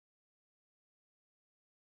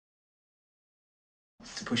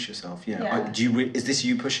To push yourself, yeah. Yeah. Is this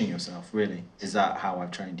you pushing yourself, really? Is that how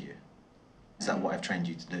I've trained you? Is that what I've trained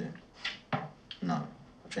you to do? No.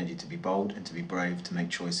 I've trained you to be bold and to be brave, to make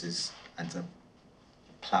choices and to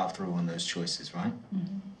plough through on those choices, right?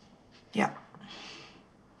 Mm-hmm. Yeah.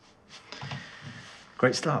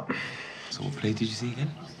 Great start. So what play did you see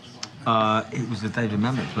again? It was the David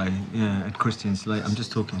Mamet play, yeah, at Christian Slater. I'm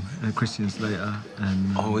just talking. Christian Slater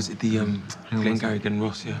and... Oh, is it the Glenn Garrigan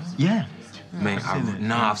Ross, yeah? Yeah. Mate,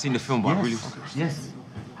 I've seen the film, but yes. I really... Yes.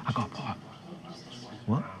 I got a part.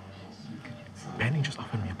 What? Benny just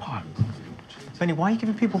offered me a part. Benny, why are you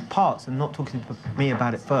giving people parts and not talking to me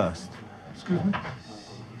about it first? Excuse me?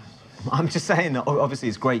 I'm just saying that obviously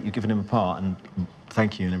it's great you're giving him a part and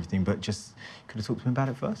thank you and everything, but just could have talked to him about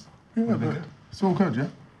it first? Yeah, but it's all good, yeah?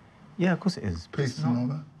 Yeah, of course it is. Pieces and all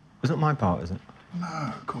that? It's not my part, is it? No,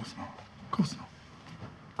 of course not. Of course not.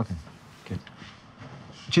 Okay, good.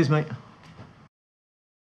 Cheers, mate.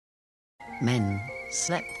 Men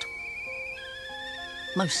slept.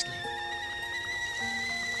 Mostly.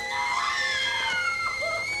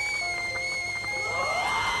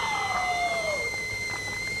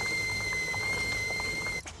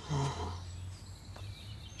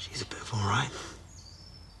 She's a bit of all right.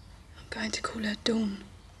 I'm going to call her Dawn.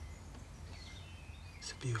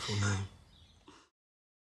 It's a beautiful name.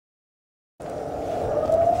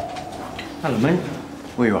 Hello, mate.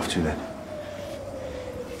 Where are you off to, then?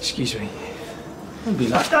 Excuse me. Don't be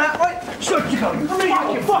like that. Wait, should you go? Come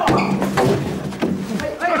here, you fuck!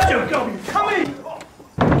 Hey, go! Come here!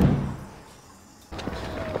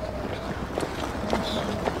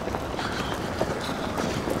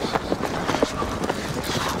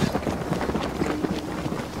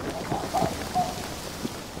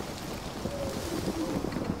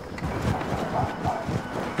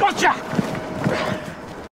 Gotcha!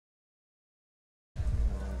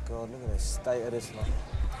 God, look at the state of this lot.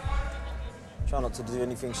 Try not to do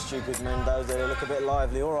anything stupid, Mendoza. They look a bit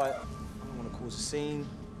lively, all right. I don't want to cause a scene.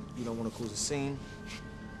 You don't want to cause a scene.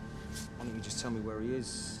 Why don't you just tell me where he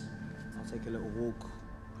is? I'll take a little walk,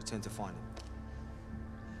 pretend to find him.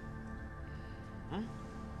 Hmm?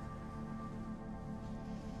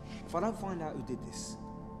 If I don't find out who did this,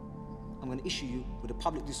 I'm going to issue you with a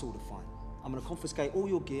public disorder fine. I'm going to confiscate all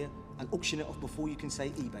your gear and auction it off before you can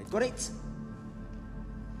say eBay. Got it?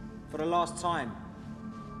 For the last time,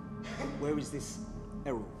 where is this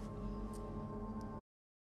Errol?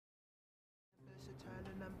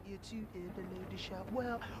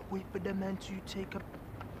 Well, wait for the man to take up.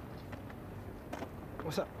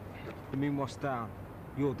 What's up? You mean what's down?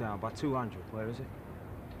 You're down by 200. Where is it?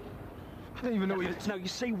 I don't even know what you're... No, you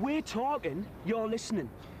see, we're talking, you're listening.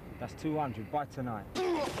 That's 200 by tonight.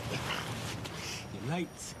 You're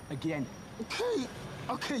late again.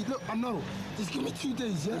 Okay, look, I know. Just give me 2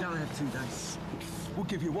 days, yeah? We don't have 2 days. We'll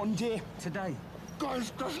give you 1 day today.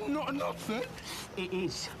 Guys, that's not enough, eh? It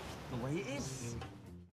is. The way it is.